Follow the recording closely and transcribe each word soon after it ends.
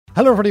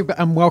Hello everybody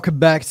and welcome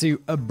back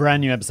to a brand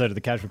new episode of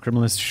the Casual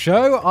Criminalist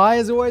Show.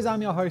 As always,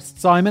 I'm your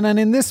host Simon, and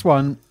in this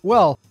one,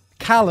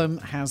 Callum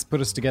has put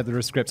us together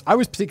a script. I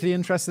was particularly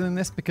interested in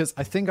this because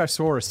I think I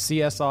saw a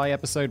CSI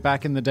episode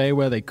back in the day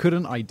where they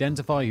couldn't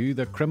identify who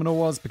the criminal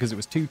was because it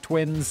was two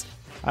twins.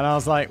 And I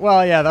was like,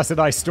 well, yeah, that's a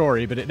nice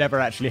story, but it never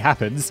actually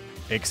happens.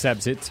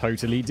 Except it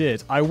totally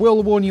did. I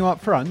will warn you up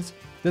front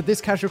that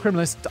this Casual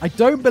Criminalist, I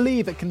don't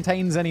believe it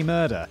contains any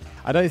murder.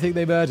 I don't think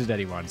they murdered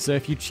anyone. So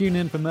if you tune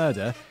in for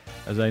murder,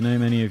 as I know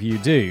many of you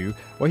do,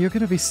 well, you're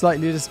going to be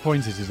slightly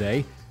disappointed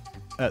today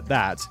at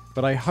that.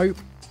 But I hope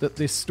that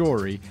this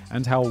story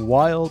and how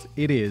wild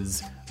it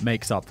is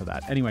makes up for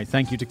that. Anyway,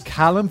 thank you to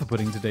Callum for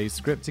putting today's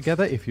script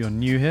together. If you're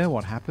new here,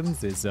 what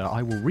happens is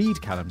I will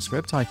read Callum's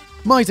script. I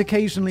might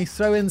occasionally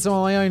throw in some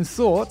of my own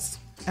thoughts,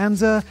 and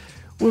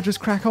we'll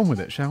just crack on with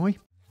it, shall we?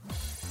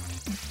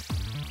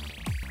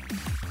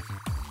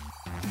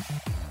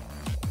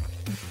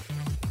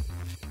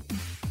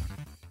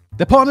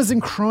 They're partners in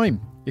crime.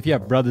 If you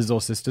have brothers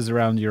or sisters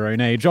around your own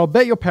age, I'll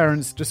bet your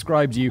parents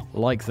described you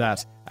like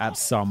that at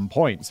some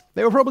point.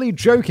 They were probably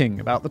joking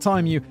about the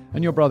time you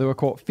and your brother were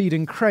caught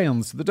feeding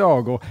crayons to the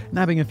dog or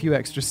nabbing a few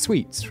extra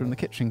sweets from the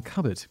kitchen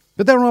cupboard.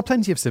 But there are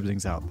plenty of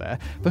siblings out there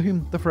for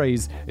whom the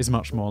phrase is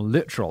much more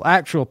literal.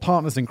 Actual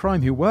partners in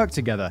crime who work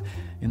together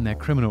in their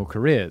criminal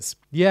careers.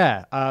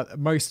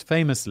 Most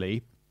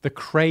famously, the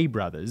Cray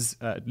brothers,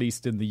 at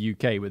least in the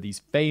UK, were these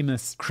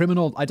famous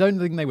criminal... I don't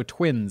think they were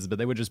twins, but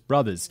they were just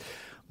brothers.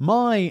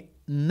 My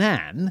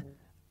nan,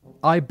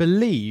 I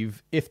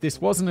believe, if this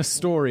wasn't a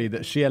story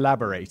that she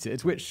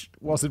elaborated, which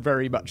wasn't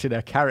very much in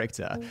her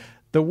character,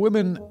 the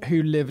woman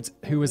who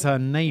was her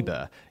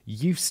neighbour,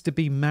 used to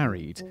be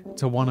married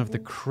to one of the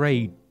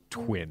Cray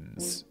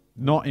twins.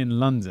 Not in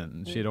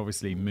London. She had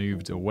obviously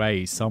moved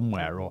away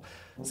somewhere or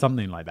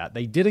something like that.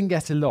 They didn't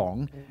get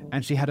along,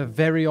 and she had a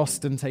very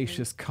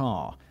ostentatious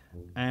car.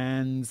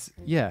 And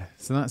yeah,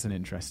 so that's an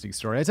interesting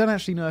story. I don't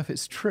actually know if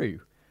it's true,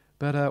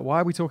 but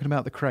why are we talking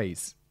about the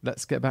Crays?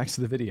 Let's get back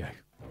to the video.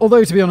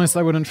 Although, to be honest,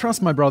 I wouldn't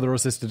trust my brother or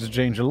sister to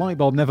change a light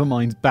bulb, never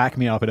mind back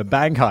me up in a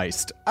bank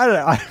heist. I don't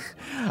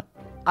know.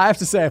 I have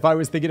to say, if I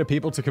was thinking of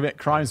people to commit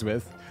crimes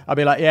with, I'd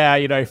be like,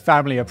 yeah,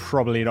 family are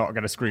probably not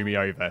going to screw me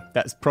over.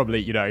 That's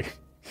probably,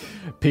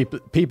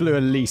 people who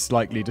are least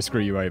likely to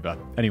screw you over.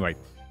 Anyway,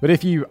 but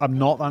if you are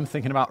not, I'm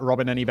thinking about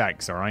robbing any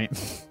banks, all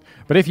right?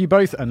 But if you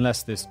both,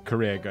 unless this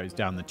career goes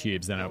down the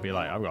tubes, then it'll be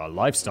like, I've got a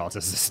lifestyle to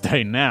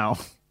sustain now.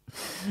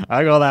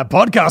 I got that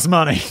podcast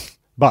money.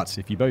 But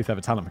if you both have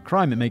a talent for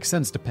crime, it makes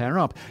sense to pair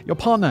up. Your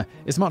partner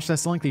is much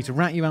less likely to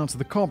rat you out to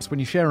the cops when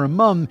you share a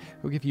mum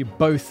who'll give you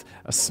both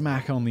a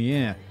smack on the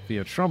ear for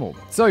your trouble.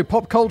 So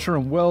pop culture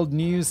and world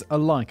news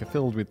alike are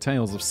filled with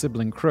tales of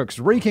sibling crooks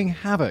wreaking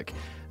havoc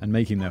and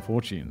making their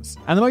fortunes.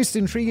 And the most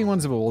intriguing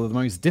ones of all are the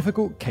most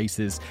difficult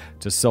cases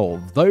to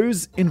solve,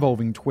 those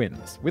involving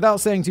twins. Without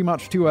saying too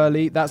much too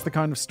early, that's the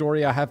kind of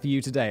story I have for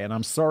you today. And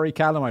I'm sorry,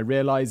 Callum, I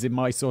realize in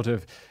my sort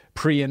of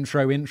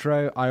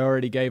intro, I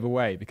already gave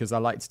away because I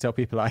like to tell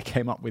people I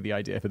came up with the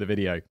idea for the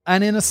video.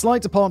 And in a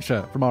slight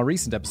departure from our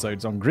recent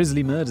episodes on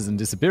grisly murders and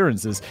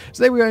disappearances,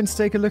 today we're going to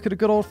take a look at a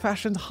good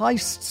old-fashioned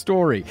heist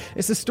story.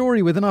 It's a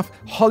story with enough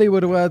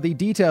Hollywood-worthy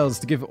details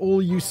to give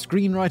all you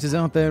screenwriters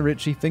out there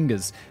itchy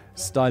fingers.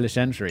 Stylish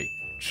entry,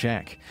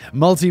 check.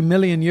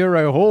 Multi-million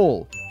euro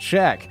haul,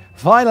 check.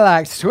 Final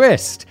act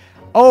twist,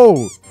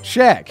 oh,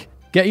 check.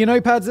 Get your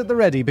notepads at the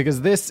ready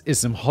because this is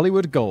some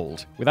Hollywood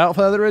gold. Without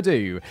further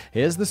ado,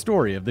 here's the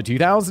story of the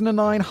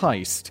 2009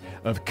 heist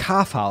of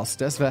Kaufhaus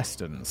des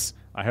Westens.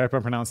 I hope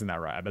I'm pronouncing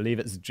that right. I believe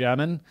it's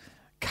German.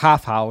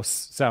 Kaufhaus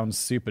sounds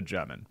super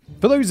German.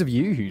 For those of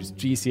you whose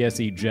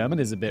GCSE German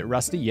is a bit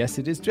rusty, yes,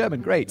 it is German,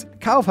 great.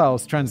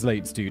 Kaufhaus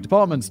translates to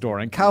department store,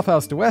 and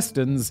Kaufhaus des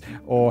Westens,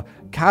 or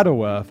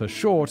Kadauer for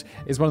short,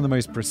 is one of the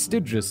most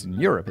prestigious in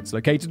Europe. It's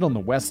located on the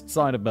west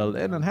side of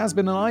Berlin and has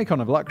been an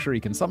icon of luxury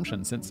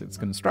consumption since its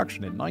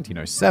construction in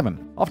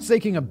 1907. After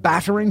taking a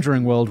battering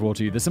during World War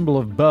II, the symbol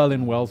of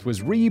Berlin wealth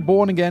was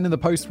reborn again in the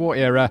post-war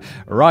era,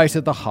 right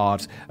at the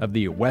heart of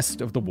the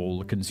west of the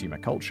wall consumer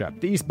culture.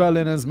 The East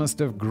Berliners must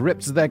have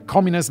gripped their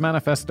communist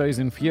manifestos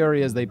in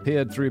fury as they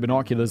peered through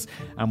binoculars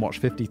and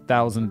watched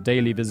 50,000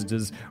 daily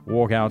visitors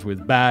walk out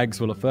with bags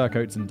full of fur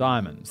coats and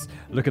diamonds.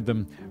 Look at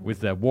them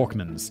with their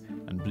Walkmans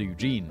and blue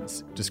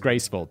jeans.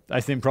 Disgraceful.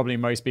 I think probably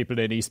most people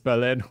in East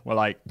Berlin were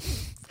like,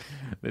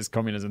 this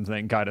communism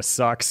thing kind of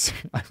sucks.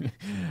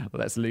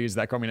 Let's lose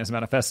that communist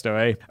manifesto,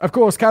 eh? Of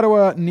course,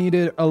 Kadauer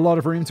needed a lot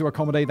of room to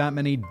accommodate that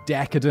many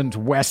decadent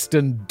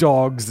Western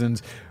dogs and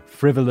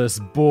frivolous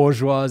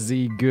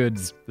bourgeoisie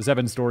goods. The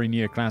 7-story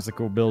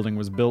neoclassical building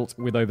was built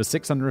with over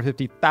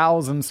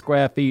 650,000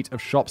 square feet of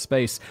shop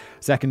space,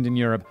 second in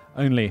Europe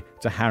only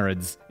to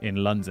Harrods in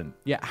London.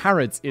 Yeah,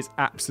 Harrods is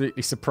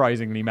absolutely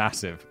surprisingly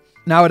massive.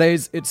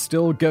 Nowadays, it's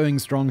still going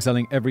strong,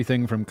 selling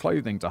everything from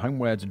clothing to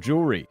homeware to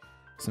jewelry.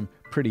 Some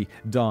pretty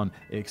darn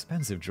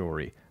expensive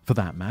jewelry, for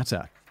that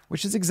matter.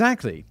 Which is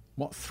exactly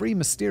what 3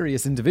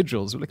 mysterious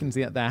individuals were looking to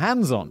get their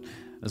hands on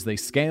as they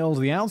scaled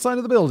the outside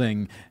of the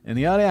building in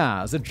the early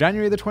hours of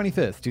January the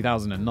 25th,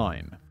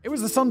 2009. It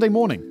was a Sunday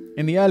morning,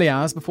 in the early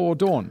hours before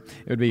dawn.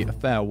 It would be a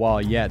fair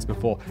while yet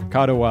before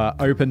Kadowa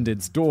opened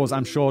its doors.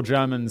 I'm sure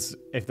Germans,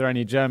 if there are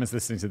any Germans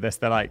listening to this,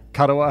 they're like,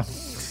 Kadowa?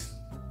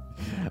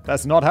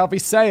 That's not how we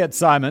say it,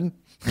 Simon.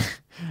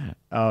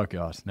 Oh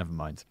God, never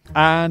mind.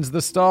 And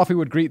the staff who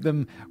would greet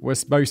them were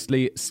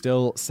mostly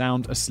still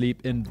sound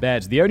asleep in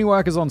bed. The only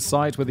workers on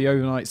site were the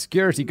overnight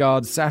security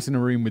guards sat in a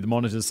room with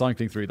monitors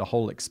cycling through the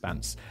whole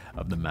expanse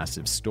of the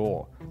massive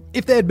store.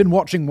 If they had been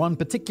watching one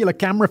particular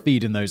camera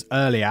feed in those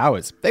early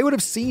hours, they would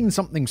have seen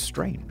something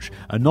strange,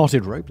 a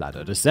knotted rope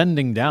ladder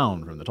descending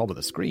down from the top of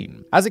the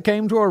screen. As it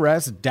came to a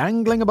rest,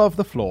 dangling above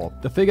the floor,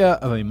 the figure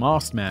of a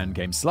masked man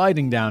came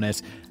sliding down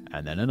it,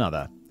 and then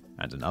another.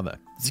 And another.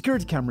 The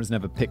security cameras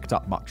never picked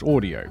up much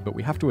audio, but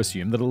we have to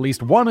assume that at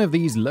least one of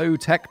these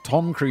low-tech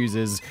Tom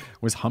Cruises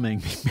was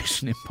humming the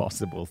Mission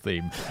Impossible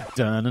theme.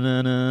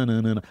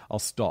 I'll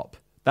stop.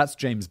 That's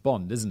James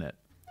Bond, isn't it?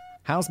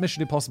 How's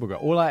Mission Impossible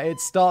go? It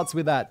starts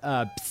with that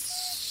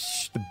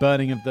the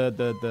burning of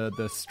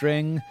the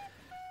string.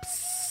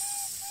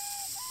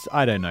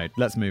 I don't know.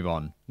 Let's move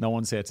on. No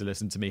one's here to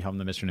listen to me hum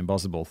the Mission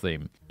Impossible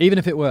theme. Even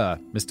if it were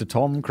Mr.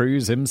 Tom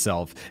Cruise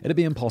himself, it'd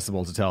be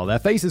impossible to tell. Their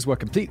faces were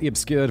completely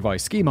obscured by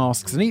ski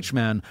masks, and each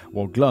man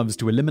wore gloves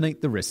to eliminate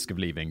the risk of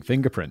leaving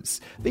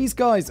fingerprints. These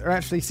guys are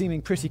actually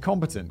seeming pretty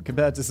competent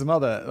compared to some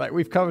other...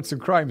 we've covered some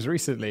crimes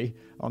recently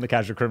on the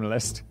Casual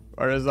Criminalist.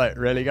 Or it's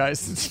really,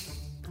 guys?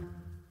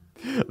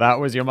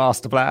 That was your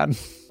master plan?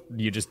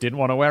 You just didn't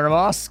want to wear a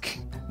mask?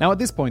 Now, at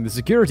this point, the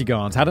security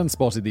guards hadn't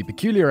spotted the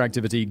peculiar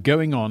activity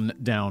going on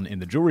down in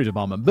the jewelry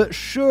department, but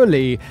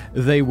surely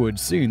they would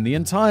soon. The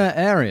entire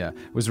area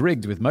was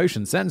rigged with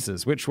motion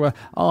sensors, which were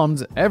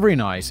armed every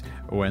night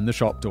when the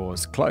shop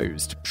doors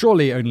closed.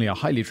 Surely only a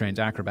highly trained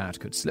acrobat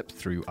could slip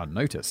through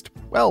unnoticed.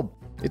 Well,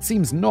 it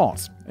seems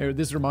not.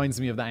 This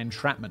reminds me of that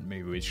entrapment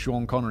movie with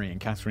Sean Connery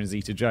and Catherine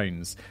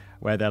Zeta-Jones,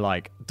 where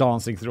they're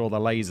dancing through all the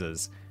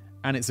lasers.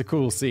 And it's a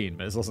cool scene,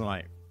 but it's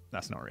also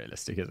that's not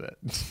realistic, is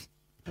it?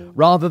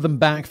 Rather than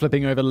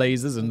backflipping over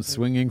lasers and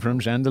swinging from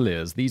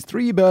chandeliers, these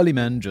three burly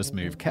men just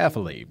moved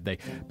carefully. They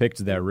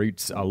picked their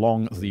routes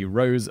along the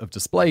rows of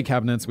display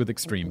cabinets with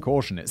extreme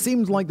caution. It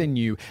seemed like they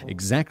knew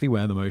exactly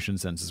where the motion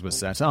sensors were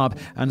set up,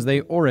 and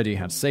they already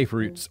had safe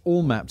routes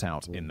all mapped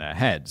out in their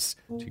heads.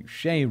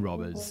 Touché,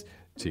 robbers.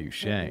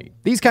 Touché.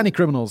 These canny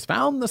criminals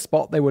found the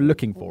spot they were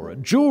looking for, a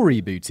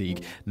jewelry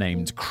boutique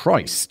named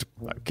Christ.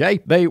 Okay,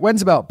 they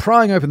went about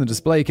prying open the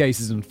display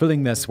cases and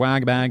filling their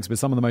swag bags with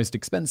some of the most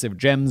expensive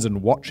gems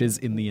and watches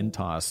in the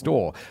entire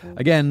store.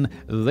 Again,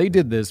 they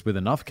did this with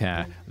enough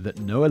care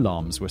that no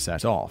alarms were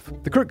set off.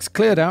 The crooks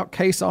cleared out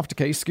case after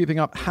case, scooping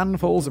up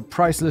handfuls of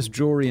priceless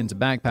jewelry into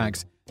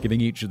backpacks,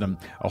 giving each of them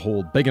a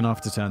haul big enough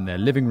to turn their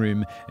living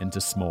room into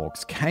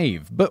Smorg's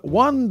cave. But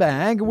one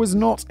bag was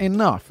not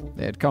enough.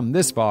 They had come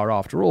this far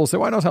after all, so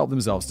why not help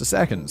themselves to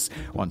seconds?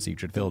 Once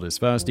each had filled his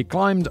first, he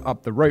climbed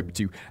up the rope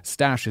to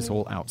stash his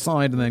haul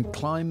outside and then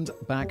climbed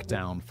back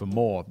down for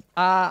more.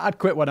 I'd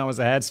quit when I was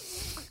ahead.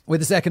 With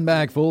the second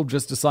bag full,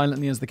 just as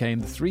silently as they came,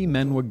 the three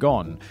men were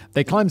gone.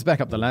 They climbed back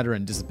up the ladder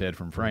and disappeared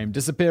from frame,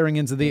 disappearing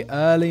into the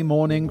early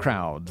morning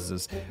crowds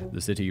as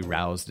the city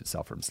roused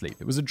itself from sleep.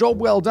 It was a job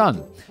well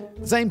done.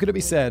 The same could be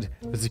said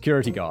for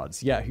security guards,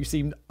 who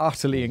seemed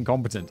utterly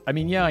incompetent. I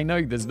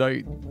know there's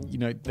no,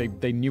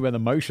 they knew where the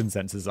motion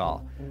sensors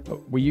are.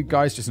 But were you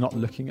guys just not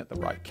looking at the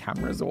right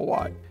cameras or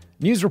what?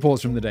 News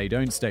reports from the day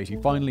don't state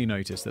who finally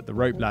noticed that the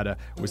rope ladder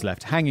was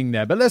left hanging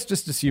there, but let's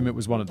just assume it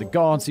was one of the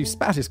guards who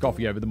spat his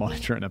coffee over the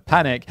monitor in a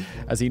panic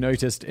as he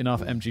noticed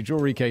enough empty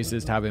jewelry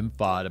cases to have him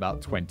fired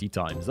about 20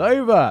 times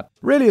over.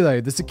 Really though,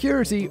 the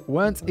security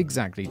weren't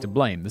exactly to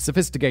blame. The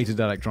sophisticated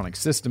electronic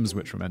systems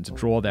which were meant to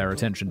draw their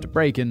attention to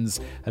break-ins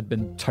had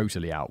been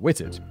totally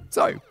outwitted.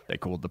 So they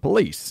called the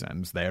police,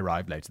 and they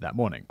arrived later that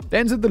morning. They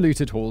entered the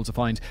looted hall to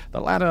find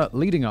the ladder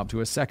leading up to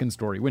a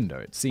second-story window.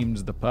 It seemed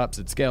the perps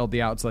had scaled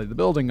the outside of the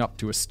building up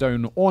to a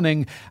stone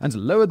awning and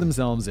lowered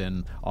themselves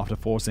in after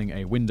forcing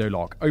a window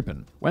lock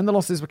open. When the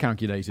losses were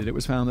calculated, it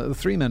was found that the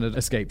three men had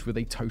escaped with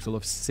a total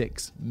of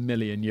 6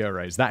 million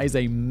euros. That is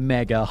a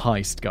mega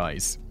heist,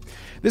 guys.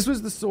 This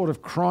was the sort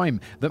of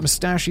crime that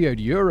mustachioed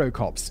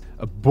Eurocops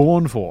are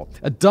born for.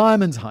 A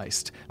diamond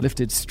heist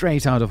lifted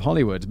straight out of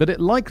Hollywood, but it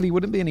likely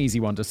wouldn't be an easy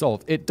one to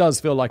solve. It does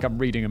feel like I'm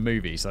reading a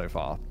movie so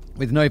far.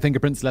 With no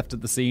fingerprints left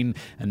at the scene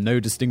and no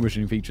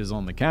distinguishing features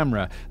on the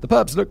camera, the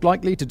perps looked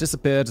likely to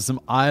disappear to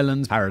some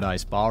island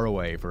paradise far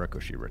away for a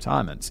cushy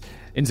retirement.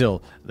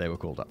 Until they were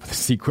called up for the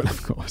sequel,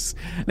 of course.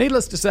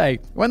 Needless to say,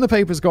 when the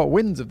papers got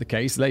wind of the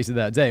case later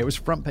that day, it was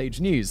front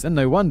page news, and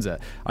no wonder.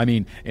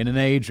 In an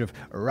age of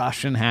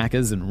Russian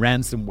hackers and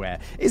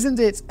ransomware, isn't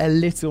it a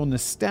little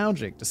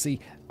nostalgic to see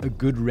a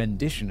good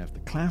rendition of the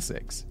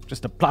classics.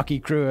 Just a plucky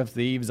crew of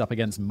thieves up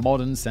against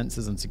modern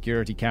sensors and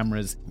security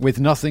cameras with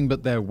nothing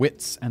but their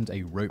wits and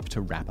a rope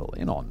to rappel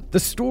in on. The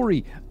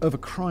story of a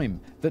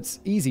crime that's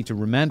easy to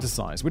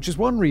romanticize, which is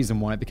one reason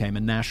why it became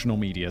a national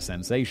media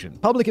sensation.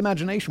 Public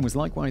imagination was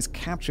likewise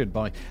captured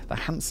by the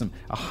handsome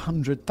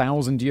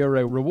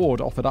 €100,000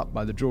 reward offered up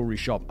by the jewelry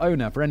shop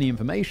owner for any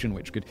information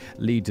which could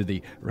lead to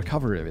the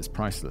recovery of his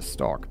priceless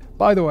stock.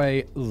 By the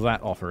way,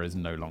 that offer is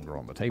no longer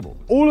on the table.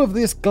 All of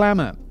this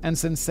glamour and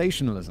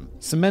sensationalism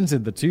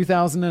cemented the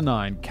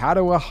 2009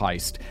 Kadowa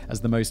heist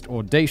as the most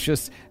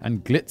audacious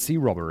and glitzy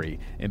robbery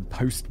in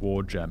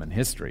post-war German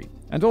history.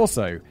 And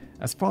also,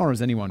 as far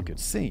as anyone could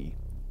see,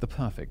 the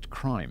perfect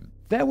crime.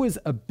 There was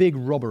a big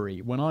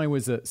robbery when I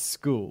was at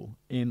school.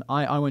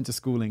 I went to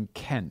school in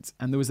Kent,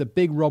 and there was a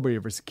big robbery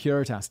of a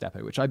Securitas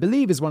depot, which I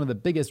believe is one of the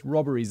biggest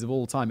robberies of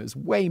all time. It was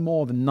way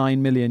more than €9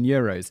 million.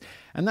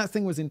 And that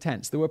thing was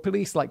intense. There were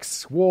police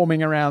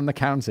swarming around the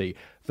county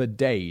for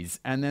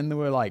days. And then there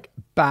were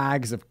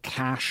bags of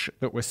cash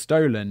that were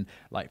stolen,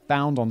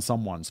 found on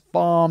someone's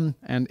farm.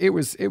 And it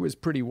was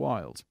pretty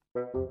wild.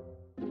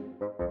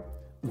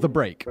 The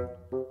break.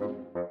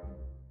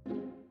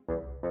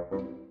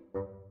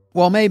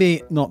 Well,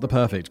 maybe not the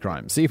perfect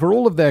crime. See, for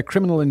all of their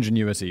criminal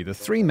ingenuity, the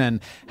three men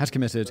had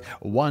committed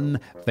one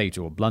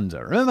fatal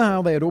blunder. Remember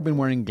how they had all been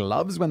wearing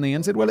gloves when they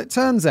entered? Well, it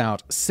turns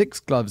out 6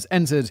 gloves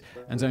entered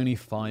and only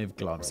 5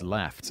 gloves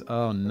left.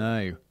 Oh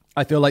no.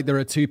 I feel like there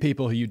are 2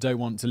 people who you don't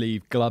want to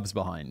leave gloves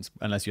behind,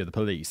 unless you're the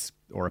police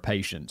or a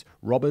patient.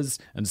 Robbers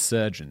and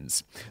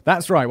surgeons.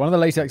 That's right, one of the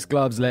latex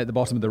gloves lay at the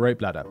bottom of the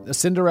rope ladder. A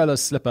Cinderella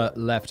slipper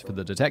left for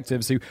the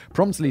detectives, who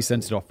promptly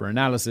sent it off for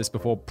analysis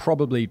before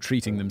probably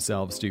treating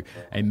themselves to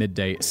a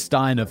midday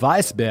Stein of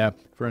Weissbier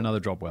for another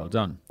job well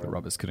done. The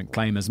robbers couldn't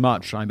claim as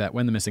much. I bet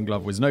when the missing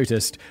glove was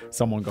noticed,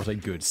 someone got a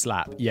good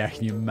slap. Yeah,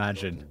 can you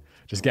imagine?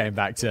 Just getting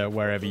back to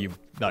wherever you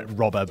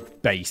rob a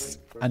base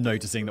and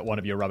noticing that one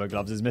of your rubber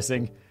gloves is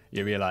missing.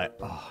 You'd be like,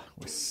 oh,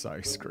 we're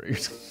so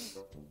screwed.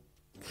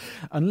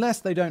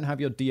 Unless they don't have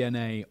your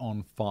DNA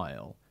on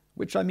file.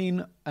 Which,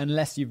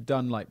 unless you've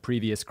done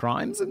previous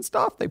crimes and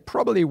stuff, they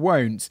probably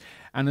won't.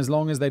 And as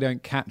long as they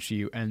don't catch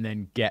you and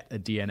then get a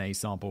DNA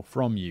sample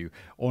from you.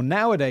 Or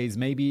nowadays,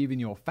 maybe even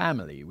your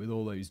family with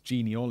all those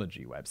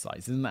genealogy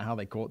websites. Isn't that how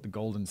they caught the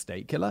Golden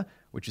State Killer?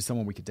 Which is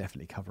someone we could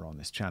definitely cover on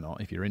this channel.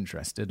 If you're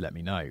interested, let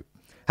me know.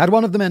 Had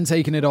one of the men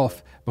taken it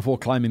off before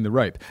climbing the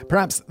rope?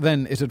 Perhaps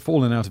then it had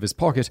fallen out of his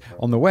pocket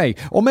on the way,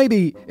 or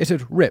maybe it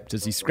had ripped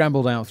as he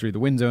scrambled out through the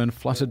window and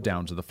fluttered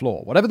down to the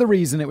floor. Whatever the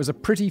reason, it was a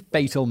pretty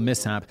fatal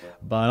mishap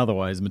by an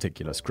otherwise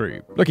meticulous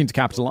crew. Looking to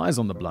capitalize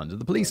on the blunder,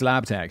 the police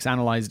lab techs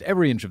analyzed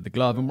every inch of the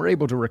glove and were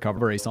able to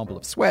recover a sample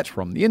of sweat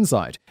from the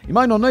inside. You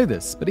might not know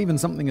this, but even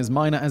something as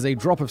minor as a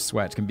drop of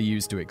sweat can be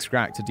used to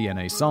extract a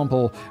DNA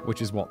sample,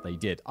 which is what they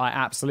did. I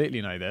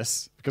absolutely know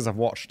this, because I've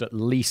watched at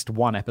least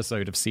one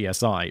episode of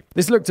CSI.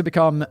 This looked to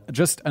become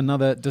just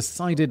another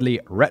decidedly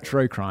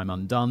retro crime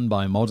undone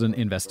by modern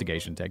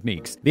investigation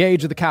techniques. The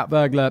age of the cat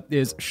burglar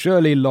is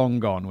surely long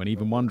gone when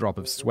even one drop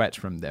of sweat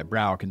from their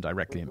brow can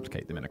directly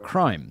implicate them in a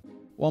crime.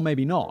 Well,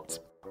 maybe not.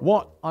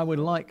 What I would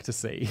like to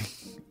see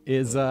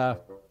is, I'm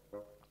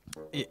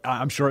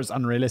sure it's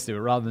unrealistic,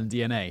 but rather than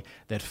DNA,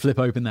 they'd flip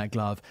open that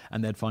glove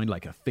and they'd find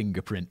a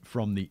fingerprint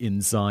from the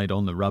inside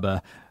on the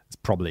rubber. It's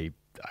probably,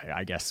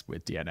 I guess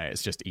with DNA,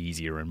 it's just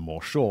easier and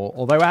more sure.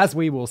 Although, as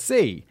we will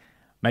see,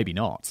 maybe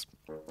not.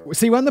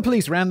 See, when the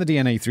police ran the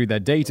DNA through their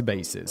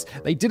databases,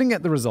 they didn't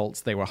get the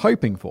results they were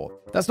hoping for.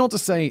 That's not to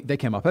say they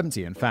came up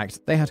empty. In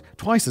fact, they had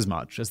twice as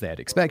much as they had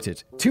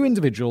expected. 2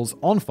 individuals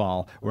on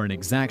file were an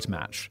exact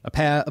match, a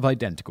pair of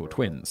identical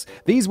twins.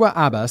 These were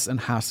Abbas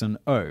and Hassan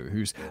O,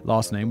 whose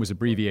last name was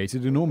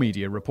abbreviated in all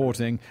media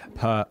reporting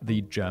per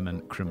the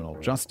German criminal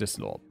justice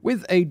law.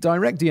 With a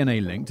direct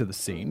DNA link to the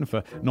scene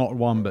for not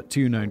 1 but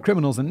 2 known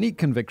criminals, a neat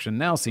conviction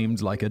now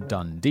seemed like a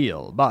done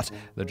deal. But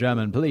the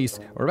German police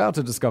were about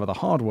to discover the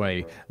hard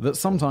way that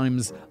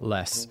sometimes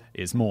less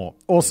is more.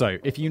 Also,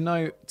 if you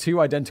know 2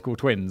 identical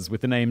twins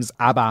with the names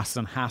Abbas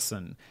and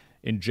Hassan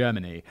in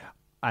Germany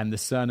and the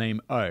surname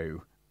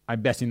O,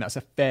 I'm betting that's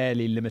a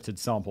fairly limited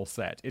sample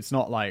set. It's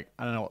not I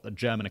don't know what the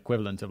German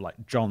equivalent of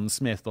John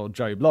Smith or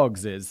Joe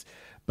Bloggs is,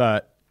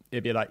 but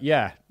it'd be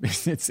yeah,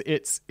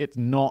 it's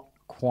not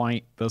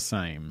quite the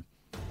same.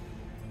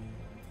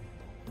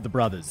 The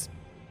brothers.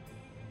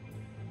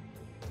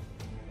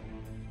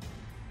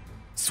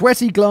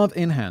 Sweaty glove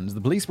in hand, the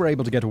police were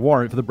able to get a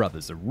warrant for the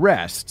brothers'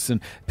 arrests and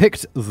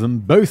picked them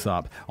both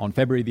up on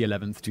February the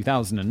 11th,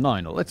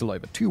 2009, a little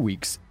over 2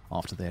 weeks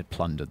after they had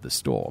plundered the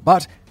store.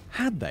 But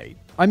had they?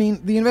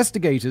 The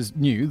investigators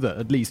knew that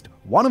at least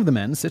one of the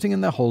men sitting in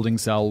their holding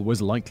cell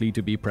was likely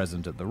to be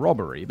present at the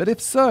robbery. But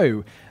if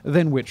so,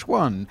 then which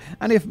one?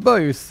 And if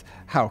both,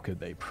 how could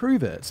they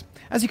prove it?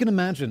 As you can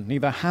imagine,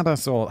 neither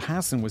Abbas or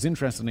Hassan was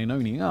interested in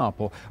owning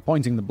up or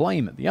pointing the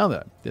blame at the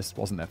other. This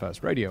wasn't their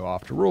first rodeo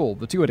after all.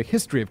 The 2 had a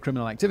history of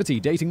criminal activity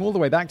dating all the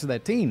way back to their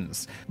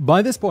teens.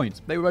 By this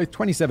point, they were both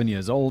 27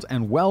 years old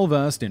and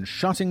well-versed in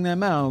shutting their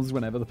mouths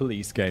whenever the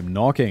police came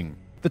knocking.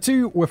 The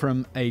two were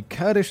from a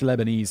Kurdish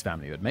Lebanese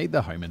family who had made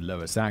their home in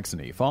Lower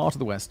Saxony, far to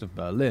the west of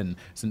Berlin,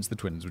 since the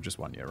twins were just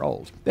 1 year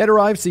old. They had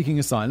arrived seeking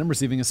asylum,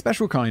 receiving a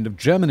special kind of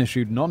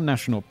German-issued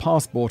non-national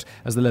passport,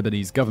 as the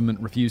Lebanese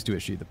government refused to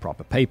issue the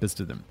proper papers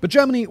to them. But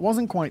Germany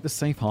wasn't quite the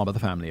safe harbour the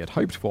family had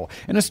hoped for.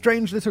 In a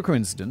strange little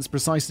coincidence,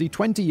 precisely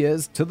 20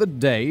 years to the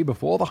day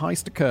before the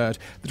heist occurred,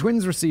 the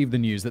twins received the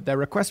news that their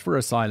request for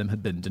asylum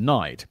had been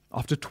denied.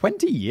 After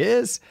 20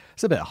 years?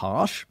 It's a bit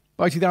harsh.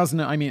 By 2000,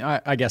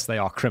 I guess they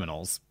are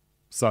criminals.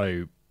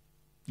 So,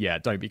 yeah,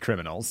 don't be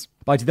criminals.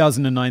 By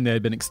 2009, they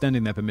had been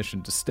extending their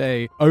permission to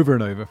stay over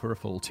and over for a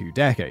full 2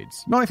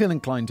 decades. You might feel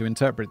inclined to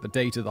interpret the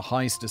date of the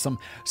heist as some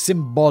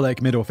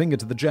symbolic middle finger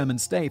to the German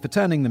state for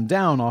turning them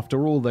down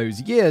after all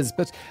those years,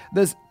 but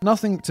there's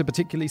nothing to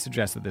particularly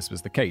suggest that this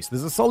was the case.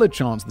 There's a solid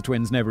chance the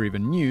twins never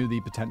even knew the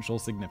potential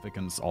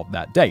significance of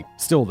that date.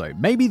 Still though,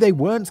 maybe they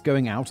weren't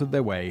going out of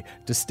their way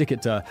to stick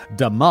it to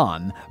der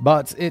Mann,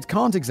 but it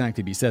can't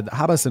exactly be said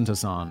that Abbas and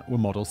Hassan were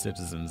model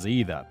citizens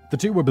either. The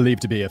two were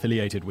believed to be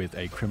affiliated with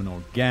a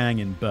criminal gang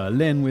in Berlin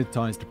with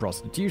ties to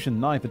prostitution,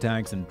 knife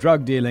attacks, and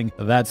drug dealing.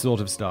 That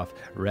sort of stuff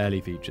rarely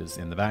features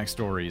in the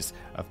backstories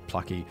of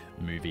plucky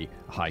movie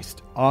heist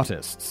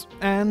artists.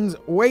 And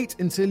wait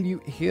until you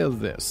hear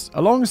this.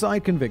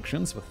 Alongside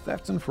convictions for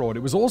theft and fraud,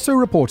 it was also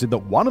reported that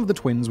one of the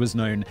twins was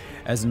known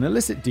as an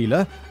illicit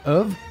dealer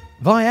of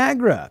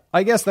Viagra.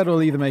 I guess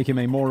that'll either make him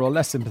a more or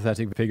less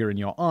sympathetic figure in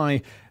your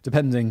eye,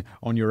 depending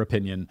on your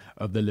opinion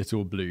of the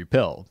little blue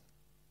pill.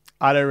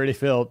 I don't really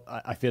feel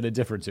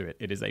indifferent to it.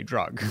 It is a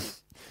drug.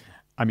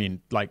 I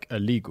mean, like a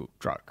legal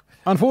drug.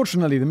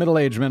 Unfortunately, the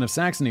middle-aged men of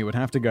Saxony would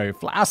have to go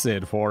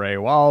flaccid for a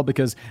while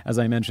because, as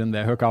I mentioned,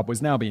 their hookup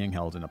was now being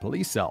held in a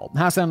police cell.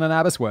 Hassan and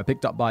Abbas were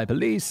picked up by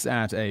police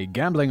at a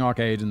gambling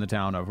arcade in the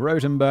town of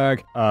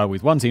Rothenburg,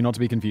 with one T not to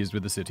be confused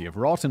with the city of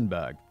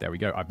Rothenburg. There we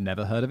go, I've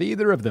never heard of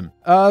either of them.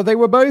 They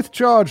were both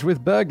charged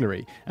with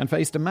burglary and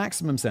faced a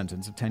maximum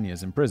sentence of 10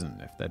 years in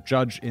prison. If their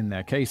judge in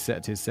their case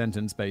set his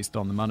sentence based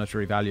on the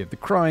monetary value of the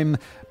crime,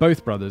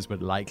 both brothers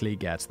would likely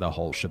get the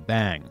whole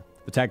shebang.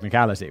 The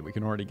technicality, we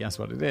can already guess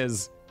what it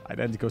is.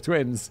 Identical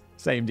twins,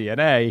 same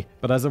DNA.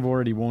 But as I've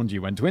already warned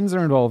you, when twins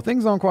are involved,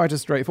 things aren't quite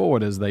as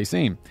straightforward as they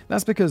seem.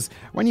 That's because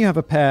when you have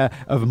a pair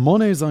of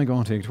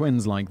monozygotic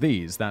twins like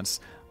these, that's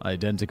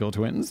identical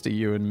twins to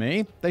you and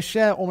me, they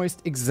share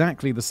almost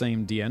exactly the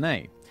same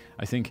DNA.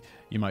 I think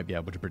you might be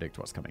able to predict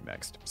what's coming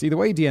next. See, the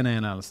way DNA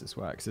analysis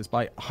works is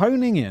by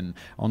honing in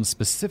on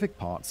specific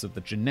parts of the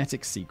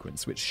genetic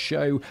sequence which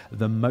show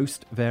the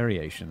most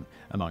variation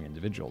among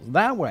individuals.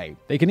 That way,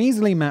 they can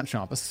easily match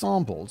up a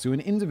sample to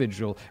an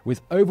individual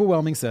with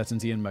overwhelming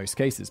certainty in most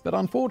cases. But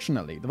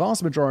unfortunately, the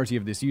vast majority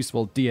of this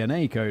useful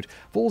DNA code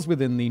falls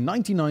within the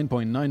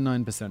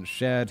 99.99%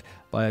 shared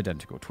by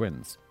identical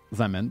twins.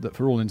 That meant that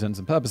for all intents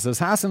and purposes,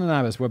 Hassan and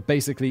Abbas were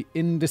basically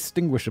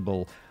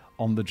indistinguishable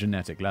on the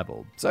genetic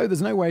level. So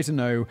there's no way to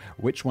know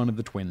which one of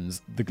the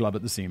twins the glove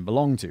at the scene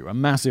belonged to. A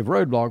massive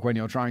roadblock when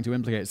you're trying to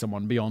implicate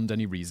someone beyond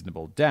any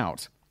reasonable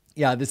doubt.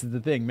 Yeah, this is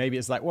the thing. Maybe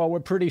it's like, well, we're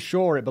pretty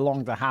sure it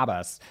belonged to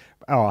Abbas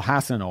or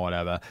Hassan or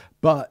whatever,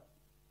 but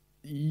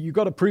you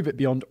got to prove it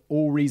beyond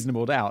all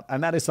reasonable doubt.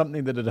 And that is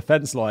something that a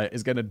defense lawyer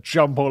is going to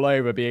jump all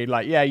over, being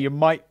like, yeah, you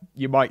might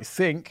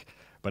think,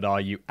 but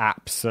are you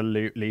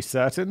absolutely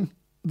certain?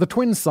 The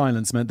twins'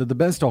 silence meant that the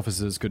best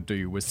officers could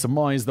do was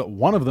surmise that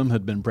one of them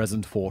had been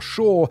present for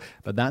sure,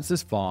 but that's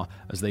as far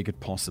as they could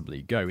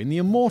possibly go. In the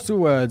immortal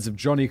words of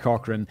Johnny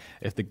Cochran,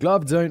 if the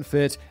glove don't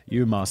fit,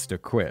 you must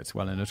acquit.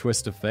 Well, in a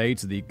twist of fate,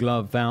 the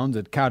glove found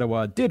at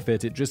Kadawa did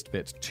fit, it just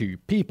fit 2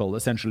 people,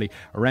 essentially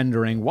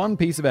rendering one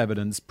piece of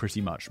evidence pretty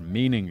much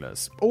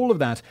meaningless. All of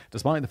that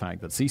despite the fact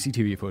that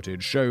CCTV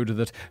footage showed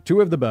that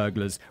 2 of the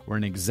burglars were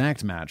an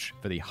exact match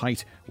for the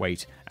height,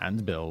 weight,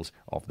 and build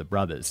of the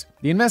brothers.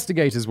 The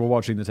investigators were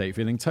watching the tape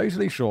feeling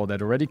totally sure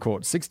they'd already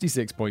caught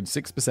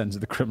 66.6% of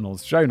the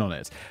criminals shown on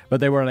it, but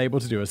they were unable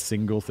to do a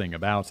single thing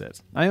about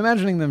it. I'm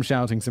imagining them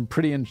shouting some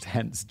pretty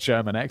intense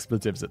German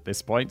expletives at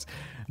this point.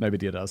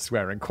 Nobody does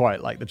swearing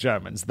quite like the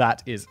Germans.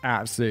 That is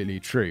absolutely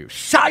true.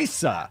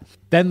 Scheiße!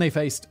 Then they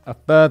faced a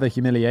further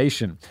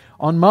humiliation.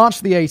 On March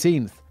the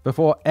 18th,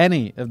 before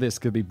any of this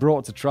could be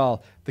brought to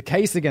trial, the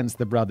case against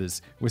the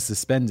brothers was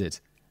suspended,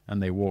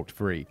 and they walked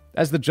free.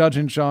 As the judge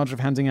in charge of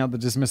handing out the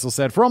dismissal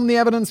said, from the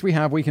evidence we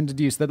have, we can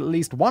deduce that at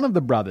least one of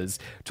the brothers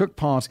took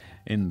part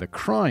in the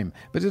crime,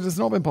 but it has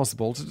not been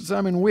possible to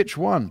determine which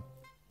one.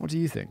 What do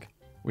you think?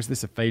 Was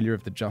this a failure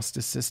of the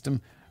justice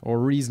system or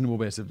a reasonable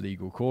bit of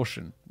legal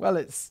caution? Well,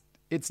 it's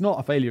not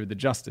a failure of the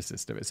justice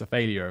system. It's a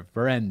failure of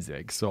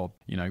forensics or,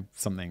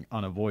 something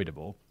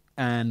unavoidable.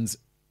 And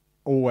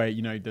always,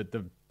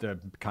 the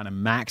kind of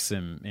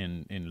maxim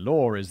in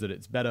law is that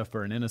it's better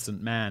for an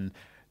innocent man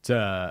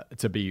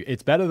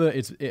it's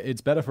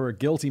better for a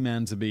guilty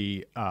man to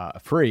be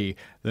free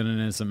than an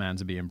innocent man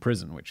to be in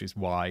prison, which is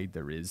why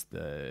there is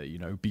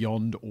the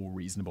beyond all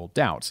reasonable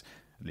doubt,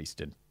 at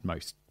least in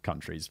most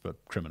countries, for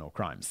criminal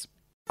crimes.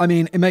 I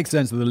mean, it makes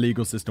sense that the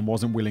legal system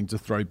wasn't willing to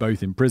throw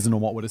both in prison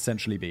on what would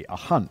essentially be a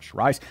hunch,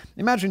 right?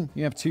 Imagine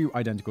you have 2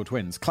 identical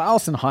twins,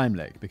 Klaus and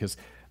Heimlich, because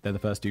They're the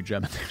first two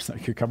German names I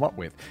could come up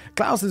with.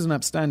 Klaus is an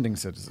upstanding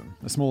citizen,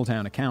 a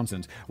small-town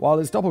accountant, while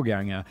his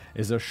doppelganger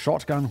is a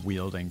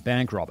shotgun-wielding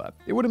bank robber.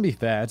 It wouldn't be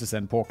fair to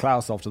send poor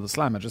Klaus off to the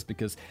slammer just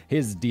because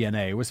his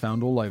DNA was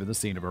found all over the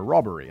scene of a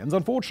robbery, and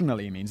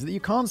unfortunately it means that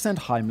you can't send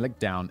Heimlich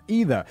down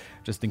either,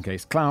 just in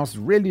case Klaus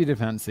really did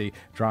fancy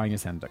trying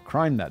his hand at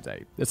crime that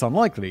day. It's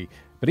unlikely,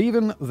 but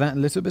even that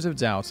little bit of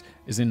doubt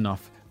is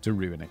enough to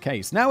ruin a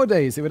case.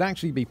 Nowadays, it would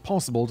actually be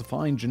possible to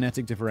find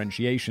genetic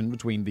differentiation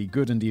between the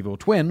good and evil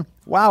twin.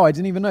 Wow, I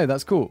didn't even know,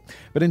 that's cool.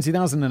 But in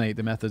 2008,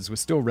 the methods were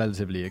still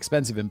relatively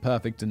expensive,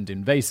 imperfect, and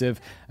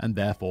invasive, and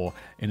therefore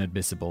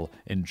inadmissible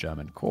in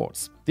German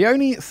courts. The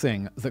only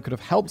thing that could have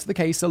helped the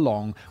case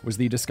along was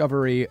the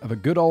discovery of a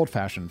good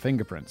old-fashioned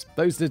fingerprint.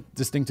 Those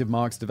distinctive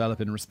marks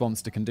develop in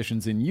response to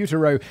conditions in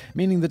utero,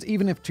 meaning that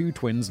even if two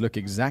twins look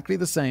exactly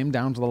the same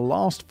down to the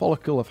last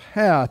follicle of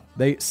hair,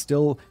 they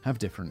still have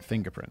different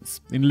fingerprints.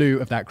 In lieu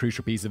of that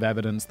crucial piece of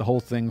evidence, the whole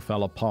thing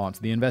fell apart.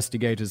 The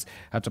investigators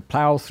had to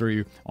plow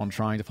through on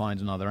trying to find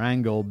another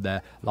angle.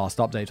 Their last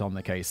update on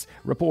the case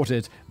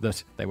reported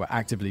that they were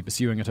actively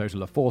pursuing a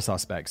total of 4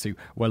 suspects who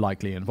were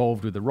likely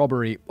involved with the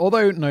robbery,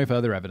 although no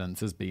further evidence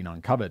has been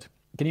uncovered.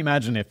 Can you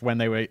imagine if when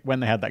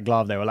they had that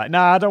glove, they were like,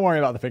 nah, don't worry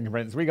about the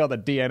fingerprints. We got the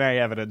DNA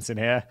evidence in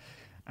here.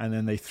 And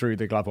then they threw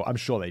the glove. I'm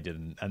sure they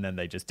didn't. And then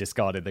they just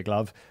discarded the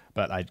glove.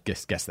 But I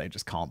guess they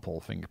just can't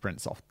pull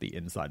fingerprints off the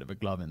inside of a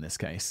glove in this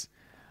case.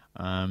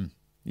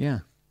 Yeah.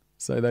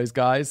 So those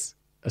guys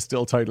are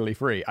still totally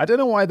free. I don't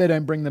know why they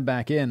don't bring them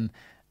back in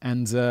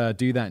and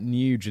do that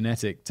new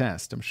genetic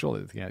test. I'm sure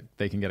that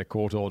they can get a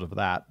court order for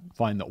that,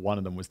 find that one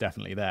of them was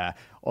definitely there.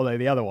 Although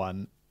the other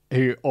one,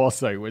 who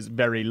also was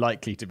very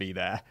likely to be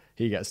there,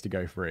 he gets to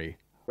go free.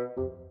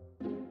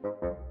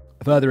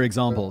 Further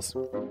examples.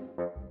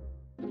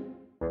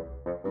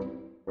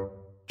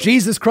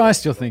 Jesus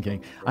Christ, you're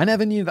thinking. I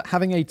never knew that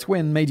having a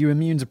twin made you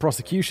immune to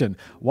prosecution.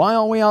 Why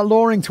aren't we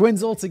outlawing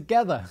twins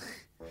altogether?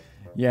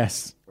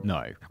 Yes,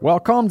 no. Well,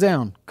 calm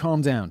down.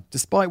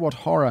 Despite what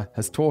horror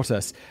has taught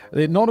us,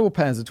 not all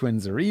pairs of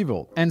twins are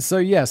evil. And so,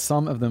 yes,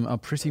 some of them are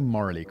pretty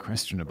morally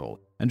questionable.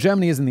 And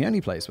Germany isn't the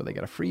only place where they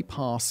get a free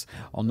pass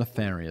on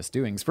nefarious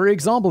doings. For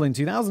example, in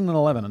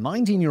 2011, a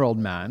 19-year-old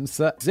man,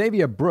 Sir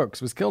Xavier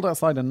Brooks, was killed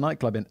outside a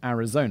nightclub in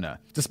Arizona.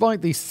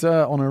 Despite the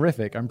Sir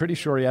honorific, I'm pretty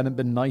sure he hadn't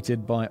been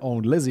knighted by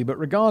old Lizzie, but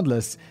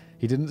regardless,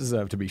 he didn't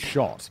deserve to be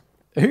shot.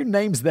 Who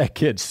names their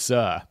kid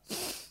Sir?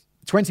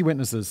 20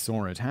 witnesses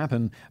saw it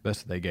happen,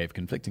 but they gave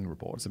conflicting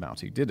reports about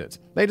who did it.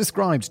 They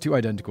described 2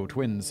 identical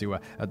twins who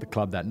were at the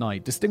club that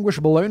night,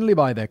 distinguishable only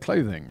by their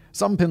clothing.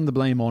 Some pinned the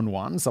blame on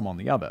one, some on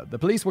the other. The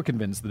police were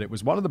convinced that it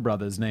was one of the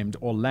brothers named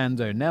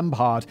Orlando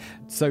Nembhard,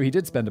 so he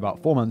did spend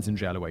about 4 months in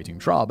jail awaiting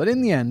trial. But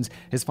in the end,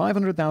 his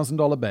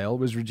 $500,000 bail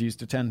was reduced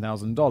to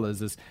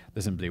 $10,000 as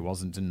there simply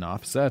wasn't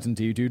enough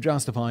certainty to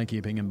justify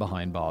keeping him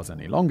behind bars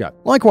any longer.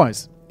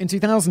 Likewise, in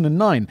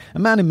 2009, a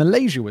man in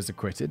Malaysia was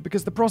acquitted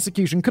because the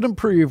prosecution couldn't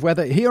prove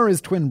whether he or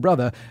his twin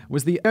brother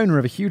was the owner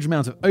of a huge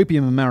amount of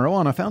opium and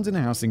marijuana found in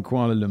a house in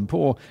Kuala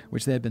Lumpur,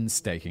 which they had been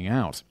staking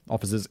out.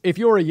 Officers, if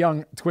you're a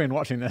young twin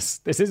watching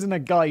this isn't a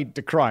guide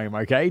to crime,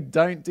 okay?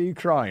 Don't do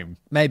crime.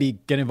 Maybe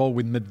get involved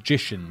with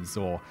magicians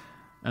or,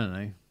 I don't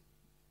know.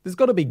 There's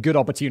got to be good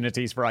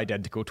opportunities for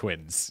identical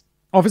twins.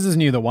 Officers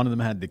knew that one of them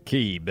had the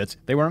key, but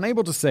they were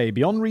unable to say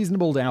beyond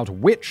reasonable doubt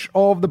which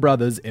of the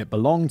brothers it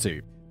belonged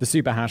to. The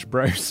Super Hash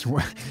Bros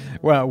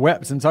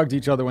wept and tugged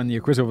each other when the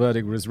acquittal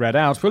verdict was read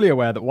out, fully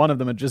aware that one of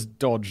them had just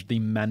dodged the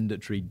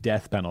mandatory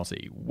death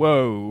penalty.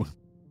 Whoa.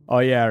 Oh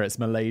yeah, it's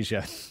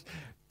Malaysia.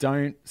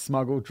 Don't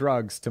smuggle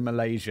drugs to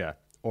Malaysia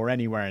or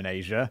anywhere in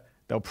Asia.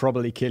 They'll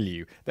probably kill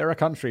you. There are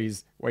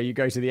countries where you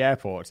go to the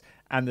airport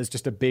and there's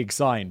just a big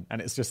sign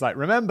and it's just like,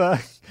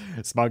 remember,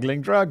 smuggling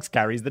drugs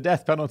carries the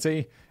death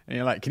penalty. And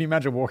you're like, can you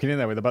imagine walking in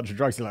there with a bunch of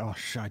drugs? You're like, oh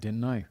shit, I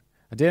didn't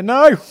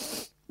know.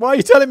 Why are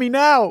you telling me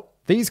now?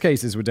 These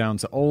cases were down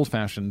to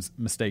old-fashioned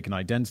mistaken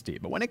identity,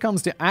 but when it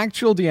comes to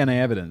actual DNA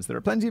evidence, there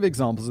are plenty of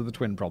examples of the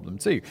twin problem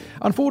too.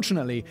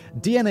 Unfortunately,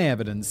 DNA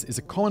evidence is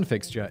a common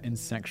fixture in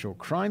sexual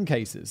crime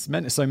cases.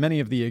 So many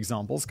of the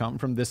examples come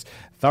from this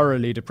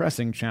thoroughly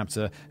depressing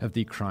chapter of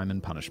the crime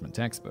and punishment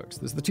textbooks.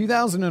 There's the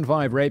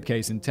 2005 rape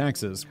case in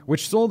Texas,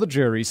 which saw the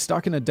jury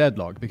stuck in a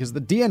deadlock because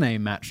the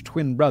DNA matched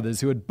twin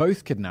brothers who had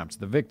both kidnapped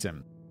the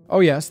victim. Oh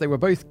yes, they were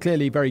both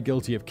clearly very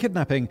guilty of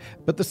kidnapping,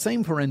 but the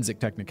same forensic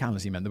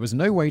technicality meant there was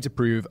no way to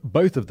prove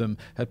both of them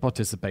had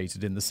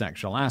participated in the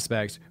sexual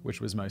aspect, which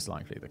was most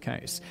likely the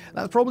case.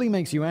 That probably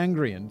makes you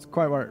angry, and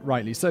quite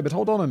rightly so, but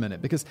hold on a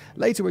minute, because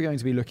later we're going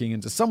to be looking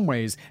into some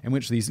ways in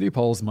which these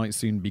loopholes might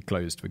soon be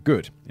closed for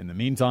good. In the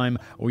meantime,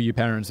 all you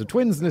parents of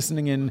twins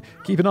listening in,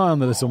 keep an eye on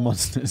the little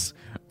monsters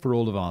for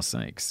all of our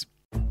sakes.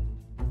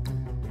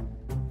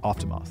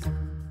 Aftermath.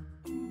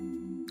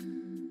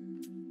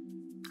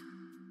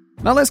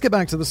 Now let's get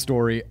back to the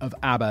story of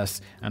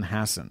Abbas and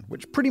Hassan,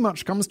 which pretty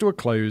much comes to a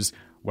close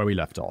where we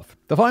left off.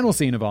 The final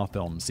scene of our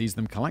film sees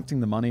them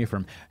collecting the money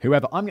from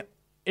whoever...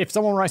 If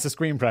someone writes a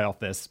screenplay off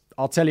this,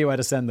 I'll tell you where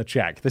to send the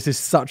check. This is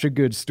such a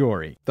good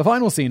story. The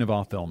final scene of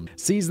our film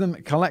sees them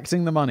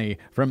collecting the money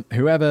from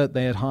whoever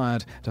they had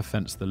hired to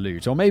fence the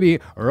loot, or maybe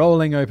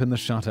rolling open the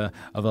shutter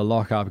of a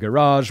lock-up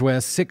garage where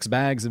 6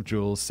 bags of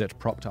jewels sit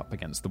propped up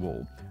against the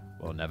wall.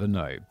 We'll never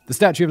know. The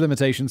statute of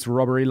limitations for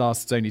robbery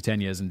lasts only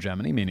 10 years in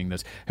Germany, meaning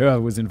that whoever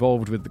was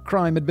involved with the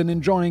crime had been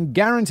enjoying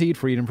guaranteed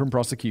freedom from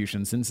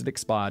prosecution since it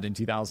expired in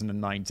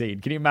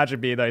 2019. Can you imagine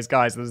being those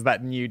guys? There's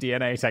that new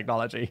DNA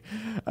technology.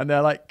 And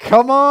they're like,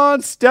 come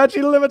on,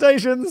 statute of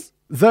limitations!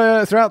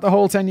 Throughout the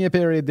whole 10-year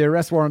period, the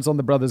arrest warrants on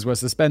the brothers were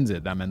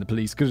suspended. That meant the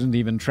police couldn't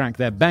even track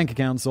their bank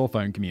accounts or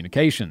phone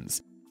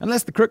communications.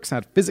 Unless the crooks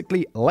had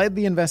physically led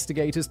the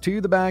investigators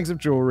to the bags of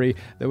jewelry,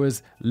 there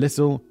was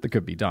little that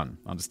could be done.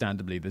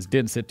 Understandably, this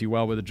didn't sit too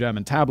well with the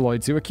German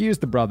tabloids who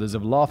accused the brothers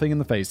of laughing in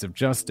the face of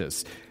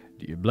justice.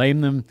 Do you blame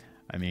them?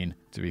 I mean,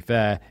 to be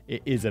fair,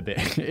 it is a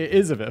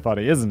bit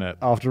funny, isn't it?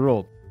 After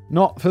all,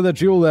 not for the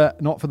jeweler,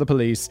 not for the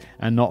police,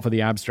 and not for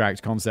the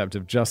abstract concept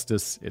of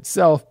justice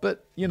itself,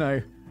 but,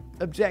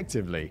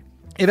 objectively.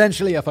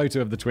 Eventually, a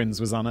photo of the twins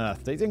was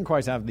unearthed. They didn't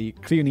quite have the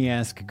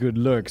Clooney-esque good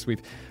looks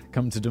we've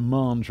come to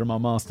demand from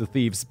our master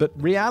thieves, but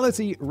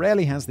reality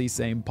rarely has the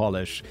same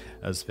polish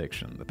as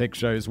fiction. The pic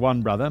shows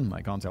one brother,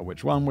 I can't tell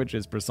which one, which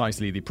is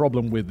precisely the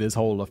problem with this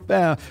whole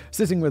affair,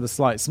 sitting with a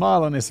slight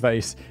smile on his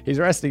face. He's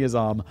resting his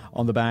arm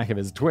on the back of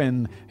his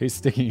twin, who's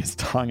sticking his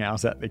tongue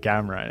out at the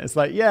camera. And it's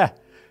like, yeah,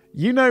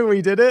 you know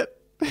we did it.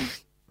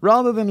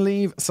 Rather than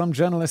leave some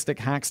journalistic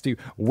hacks to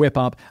whip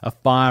up a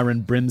fire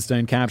and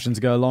brimstone caption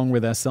to go along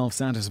with their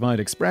self-satisfied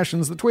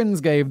expressions, the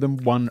twins gave them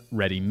one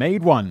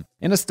ready-made one.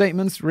 In a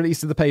statement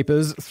released to the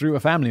papers through a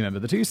family member,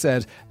 the two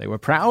said they were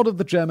proud of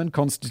the German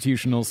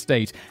constitutional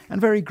state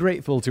and very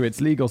grateful to its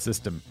legal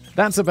system.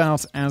 That's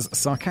about as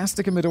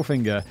sarcastic a middle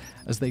finger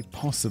as they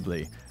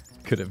possibly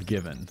could have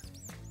given.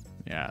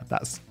 Yeah,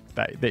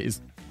 that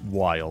is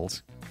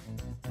wild.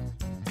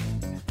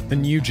 The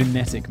new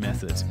genetic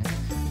method.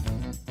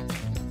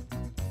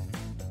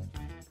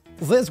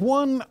 There's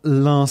one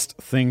last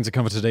thing to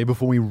cover today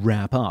before we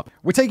wrap up.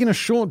 We're taking a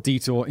short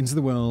detour into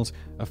the world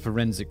of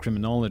forensic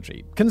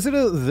criminology.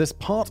 Consider this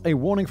part a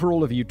warning for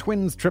all of you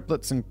twins,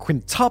 triplets, and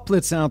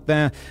quintuplets out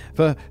there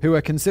who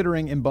are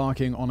considering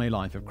embarking on a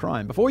life of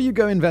crime. Before you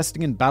go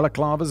investing in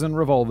balaclavas and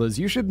revolvers,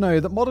 you should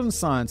know that modern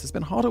science has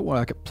been hard at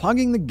work at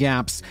plugging the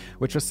gaps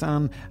which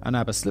Hassan and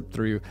Abbas slipped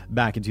through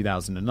back in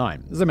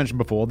 2009. As I mentioned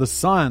before, the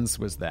science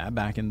was there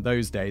back in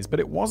those days, but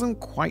it wasn't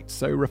quite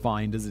so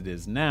refined as it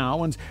is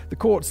now, and the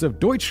courts of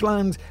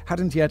Deutschland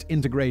hadn't yet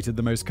integrated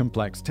the most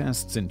complex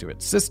tests into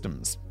its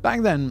systems.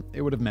 Back then,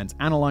 it would have meant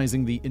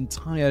analyzing the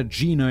entire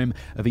genome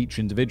of each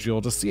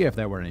individual to see if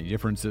there were any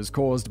differences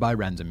caused by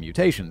random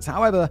mutations.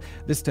 However,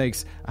 this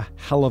takes a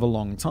hell of a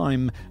long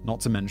time, not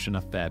to mention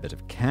a fair bit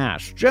of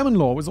cash. German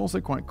law was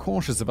also quite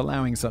cautious of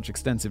allowing such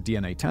extensive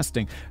DNA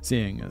testing,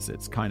 seeing as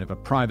it's kind of a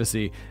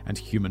privacy and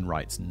human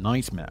rights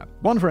nightmare.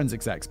 One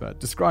forensics expert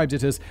described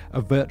it as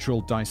a virtual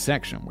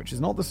dissection, which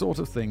is not the sort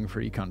of thing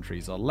free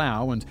countries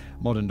allow, and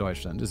modern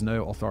Deutschland is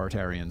no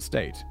authoritarian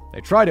state.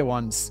 They tried it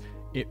once,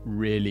 it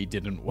really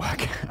didn't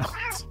work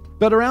out.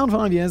 But around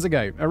 5 years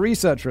ago, a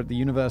researcher at the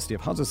University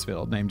of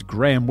Huddersfield named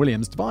Graham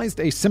Williams devised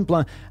a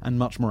simpler and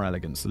much more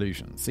elegant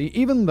solution. See,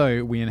 even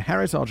though we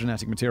inherit our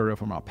genetic material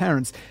from our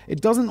parents,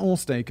 it doesn't all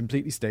stay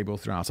completely stable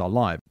throughout our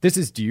life. This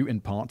is due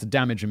in part to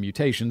damage and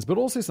mutations, but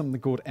also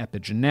something called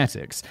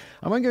epigenetics.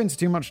 I won't go into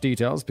too much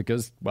details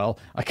because, well,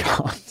 I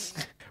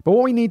can't. But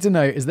what we need to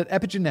know is that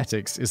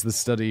epigenetics is the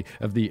study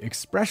of the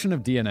expression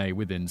of DNA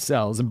within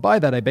cells, and by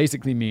that I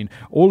basically mean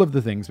all of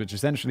the things which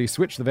essentially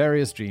switch the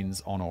various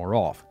genes on or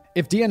off.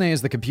 If DNA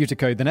is the computer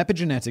code, then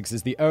epigenetics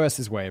is the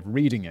OS's way of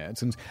reading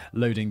it and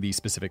loading the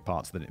specific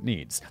parts that it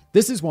needs.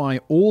 This is why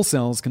all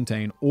cells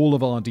contain all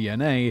of our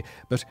DNA,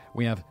 but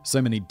we have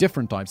so many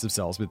different types of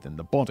cells within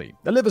the body.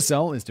 The liver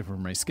cell is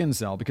different from a skin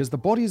cell because the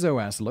body's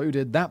OS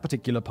loaded that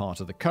particular part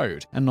of the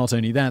code. And not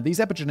only that, these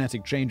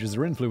epigenetic changes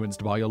are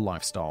influenced by your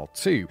lifestyle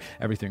too.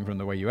 Everything from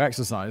the way you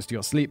exercise to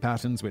your sleep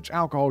patterns, which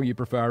alcohol you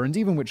prefer, and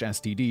even which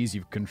STDs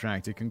you've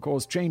contracted can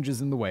cause changes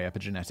in the way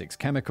epigenetics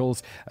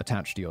chemicals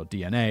attach to your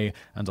DNA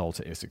and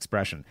alter its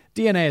expression.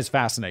 DNA is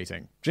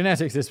fascinating.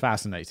 Genetics is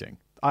fascinating.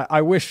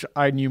 I wish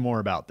I knew more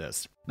about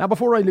this. Now,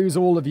 before I lose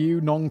all of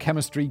you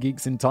non-chemistry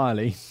geeks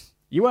entirely,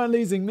 you weren't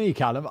losing me,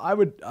 Callum. I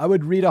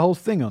would read a whole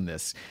thing on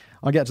this.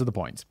 I'll get to the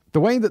point. The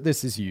way that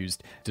this is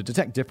used to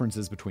detect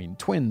differences between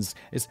twins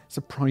is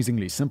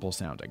surprisingly simple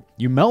sounding.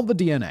 You melt the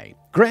DNA.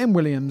 Graham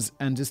Williams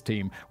and his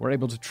team were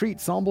able to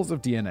treat samples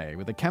of DNA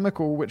with a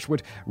chemical which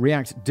would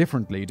react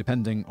differently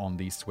depending on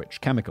the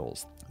switch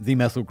chemicals, the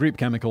methyl group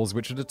chemicals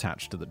which had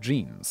attached to the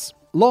genes.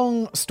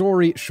 Long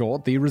story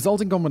short, the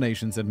resulting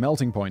combinations had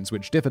melting points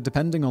which differ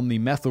depending on the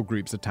methyl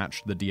groups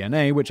attached to the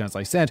DNA, which, as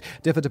I said,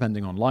 differ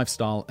depending on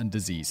lifestyle and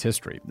disease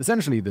history.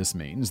 Essentially, this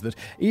means that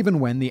even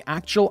when the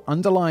actual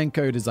underlying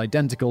code is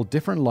identical, enable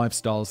different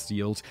lifestyles to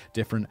yield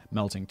different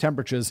melting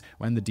temperatures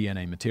when the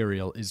DNA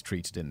material is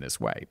treated in this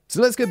way.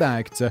 So let's go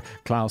back to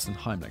Klaus and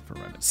Heimlich for a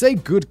moment. Say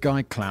good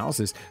guy Klaus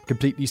is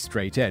completely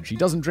straight edge. He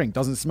doesn't drink,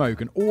 doesn't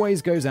smoke, and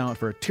always goes out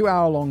for a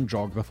 2-hour-long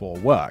jog before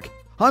work.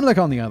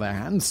 Heimlich, on the other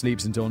hand,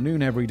 sleeps until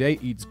noon every day,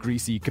 eats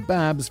greasy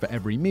kebabs for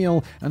every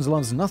meal, and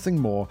loves nothing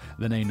more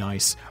than a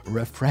nice,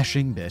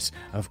 refreshing bit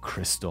of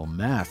crystal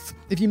meth.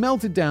 If you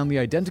melted down the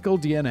identical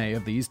DNA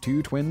of these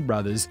two twin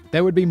brothers,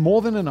 there would be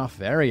more than enough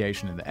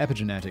variation in the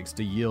epigenetics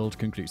to yield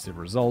conclusive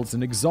results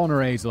and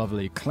exonerate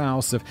lovely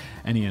Klaus of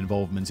any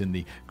involvement in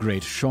the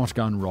great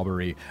shotgun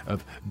robbery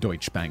of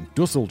Deutsche Bank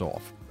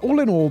Dusseldorf. All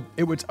in all,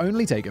 it would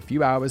only take a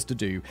few hours to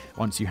do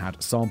once you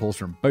had samples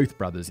from both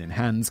brothers in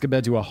hands,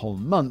 compared to a whole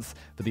month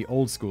for the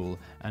old school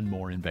and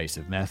more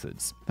invasive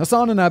methods.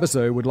 Hassan and Abbas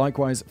would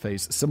likewise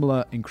face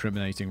similar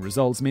incriminating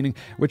results, meaning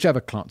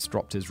whichever klutz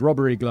dropped his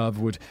robbery glove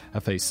would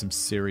have faced some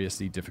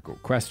seriously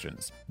difficult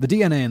questions. The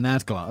DNA in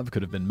that glove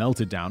could have been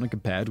melted down and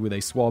compared with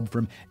a swab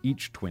from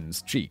each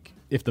twin's cheek.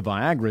 If the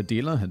Viagra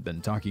dealer had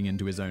been tucking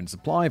into his own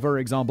supply, for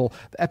example,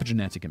 the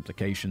epigenetic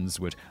implications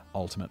would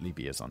ultimately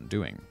be his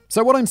undoing.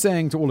 So what I'm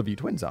saying to all of you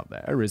twins out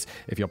there is,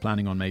 if you're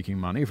planning on making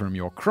money from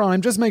your crime,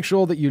 just make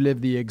sure that you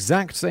live the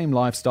exact same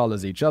lifestyle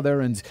as each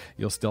other, and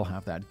you'll still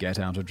have that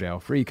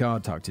get-out-of-jail-free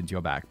card tucked into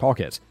your back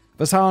pocket. For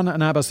Hassan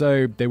and Abbas,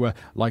 they were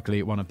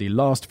likely one of the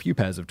last few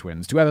pairs of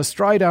twins to ever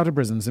stride out of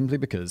prison simply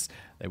because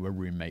they were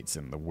roommates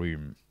in the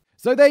womb.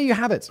 So there you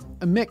have it,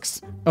 a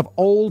mix of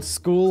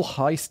old-school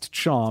heist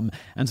charm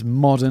and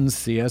modern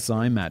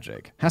CSI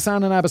magic.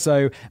 Hassan and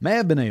Abbas may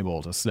have been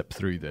able to slip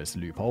through this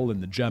loophole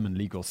in the German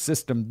legal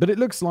system, but it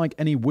looks like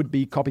any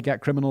would-be copycat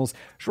criminals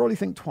surely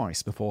think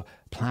twice before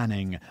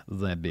planning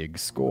their big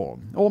score.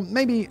 Or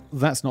maybe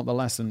that's not the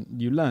lesson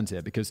you learned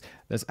here, because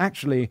there's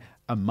actually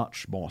a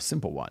much more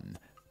simple one.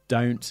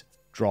 Don't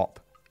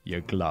drop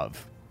your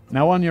glove.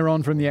 Now, 1 year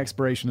on from the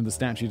expiration of the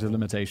statute of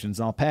limitations,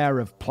 our pair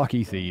of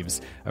plucky thieves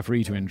are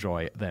free to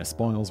enjoy their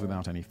spoils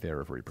without any fear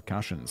of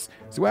repercussions.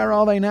 So where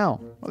are they now?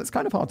 Well, it's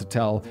kind of hard to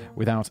tell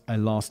without a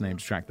last name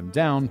to track them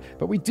down,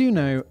 but we do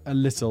know a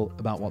little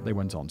about what they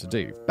went on to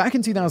do. Back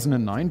in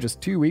 2009, just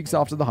 2 weeks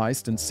after the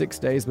heist and 6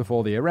 days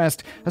before the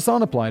arrest,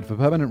 Hassan applied for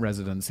permanent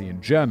residency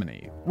in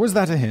Germany. Was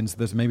that a hint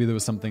that maybe there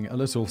was something a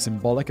little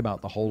symbolic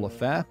about the whole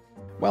affair?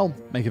 Well,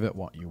 make of it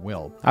what you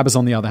will. Abbas,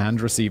 on the other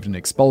hand, received an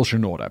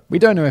expulsion order. We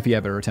don't know if he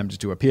ever attempted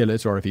to appeal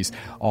it or if he's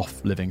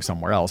off living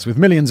somewhere else. With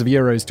millions of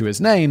euros to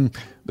his name,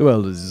 the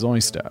world is his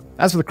oyster.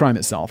 As for the crime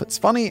itself, it's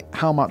funny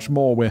how much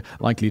more we're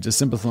likely to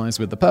sympathize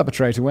with the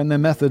perpetrator when their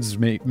methods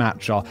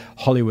match our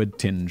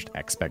Hollywood-tinged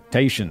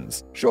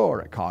expectations. Sure,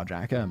 a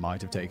carjacker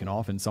might have taken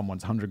off in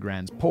someone's 100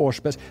 grand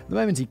Porsche, but the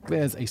moment he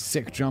clears a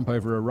sick jump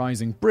over a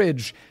rising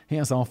bridge, he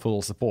has our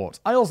full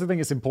support. I also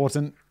think it's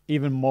important,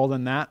 even more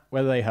than that,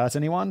 whether they hurt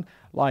anyone,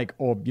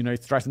 or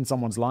threaten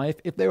someone's life.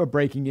 If they were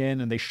breaking in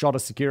and they shot a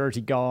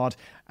security guard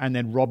and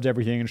then robbed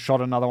everything and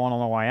shot another one on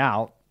the way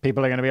out,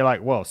 people are going to be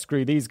like, well,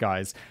 screw these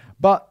guys.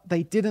 But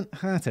they didn't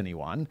hurt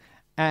anyone,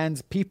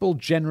 and people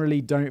generally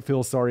don't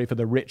feel sorry for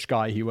the rich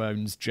guy who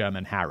owns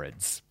German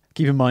Harrods.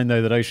 Keep in mind,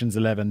 though, that Ocean's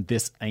 11,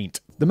 this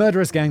ain't. The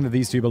murderous gang that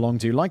these two belong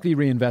to likely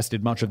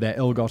reinvested much of their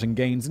ill-gotten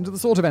gains into the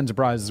sort of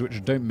enterprises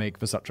which don't make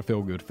for such a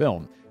feel-good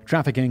film.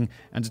 Trafficking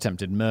and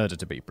attempted murder,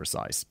 to be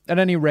precise. At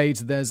any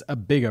rate, there's a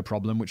bigger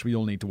problem which we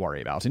all need to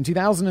worry about. In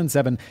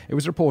 2007, it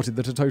was reported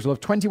that a total of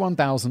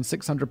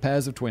 21,600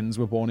 pairs of twins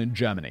were born in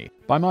Germany.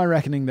 By my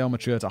reckoning, they'll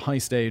mature to high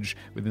stage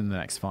within the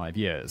next 5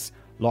 years.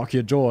 Lock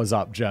your doors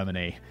up,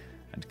 Germany.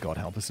 And God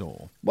help us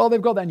all. Well,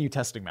 they've got their new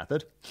testing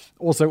method.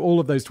 Also, all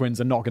of those twins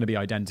are not going to be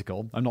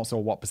identical. I'm not sure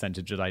what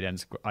percentage is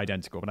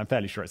identical, but I'm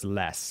fairly sure it's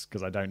less,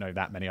 because I don't know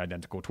that many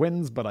identical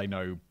twins, but I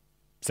know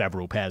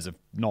several pairs of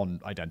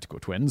non-identical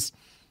twins.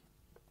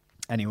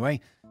 Anyway,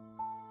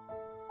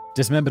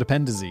 dismembered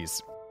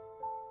appendices.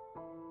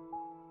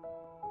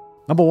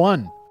 Number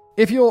 1.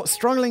 If you're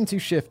struggling to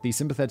shift the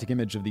sympathetic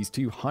image of these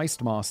two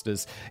heist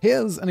masters,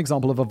 here's an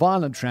example of a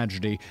violent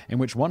tragedy in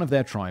which one of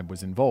their tribe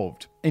was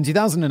involved. In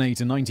 2008,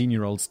 a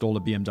 19-year-old stole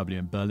a BMW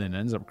in Berlin and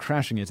ended up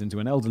crashing it into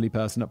an elderly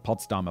person at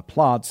Potsdamer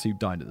Platz who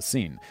died at the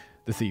scene.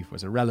 The thief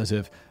was a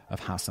relative of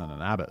Hassan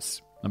and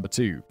Abbas. Number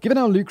 2. Given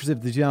how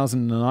lucrative the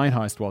 2009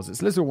 heist was,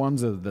 it's little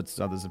wonder that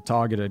others have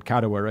targeted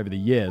Kadawa over the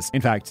years.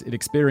 In fact, it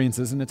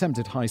experiences an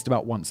attempted heist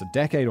about once a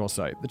decade or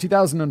so. The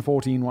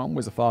 2014 one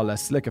was a far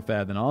less slick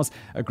affair than ours.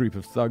 A group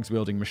of thugs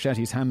wielding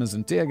machetes, hammers,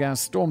 and tear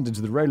gas stormed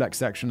into the Rolex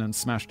section and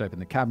smashed open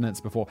the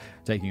cabinets before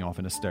taking off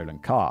in a stolen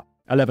car.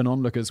 11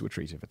 onlookers were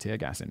treated for tear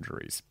gas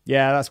injuries.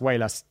 Yeah, that's way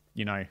less,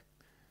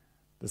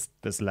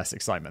 there's less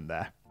excitement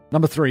there.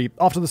 Number 3.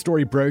 After the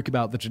story broke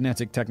about the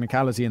genetic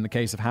technicality in the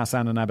case of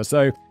Hassan and Abbas,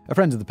 a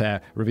friend of the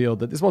pair revealed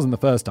that this wasn't the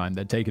first time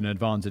they'd taken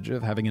advantage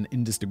of having an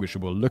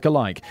indistinguishable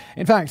look-alike.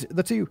 In fact,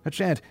 the two had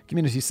shared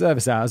community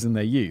service hours in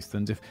their youth,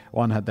 and if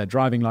one had their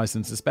driving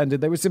license suspended,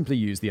 they would simply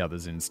use the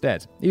others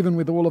instead. Even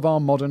with all of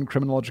our modern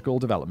criminological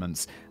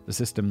developments, the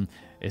system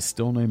is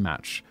still no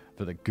match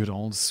for the good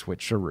old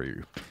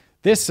switcheroo.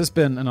 This has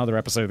been another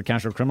episode of The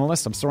Casual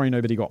Criminalist. I'm sorry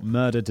nobody got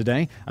murdered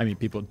today. I mean,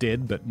 people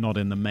did, but not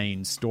in the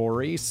main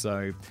story,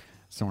 so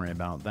sorry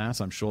about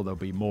that. I'm sure there'll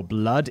be more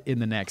blood in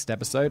the next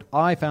episode.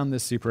 I found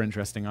this super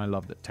interesting. I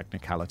love the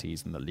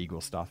technicalities and the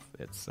legal stuff.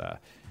 It's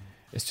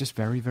just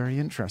very, very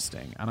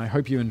interesting. And I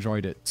hope you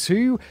enjoyed it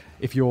too.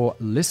 If you're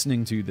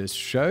listening to this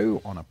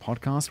show on a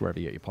podcast, wherever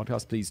you get your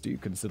podcast, please do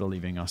consider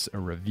leaving us a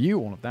review,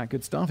 all of that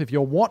good stuff. If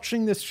you're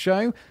watching this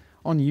show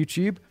on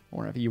YouTube,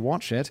 or wherever you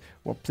watch it,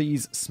 well,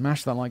 please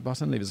smash that like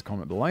button, leave us a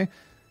comment below.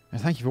 And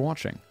thank you for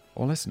watching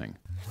or listening.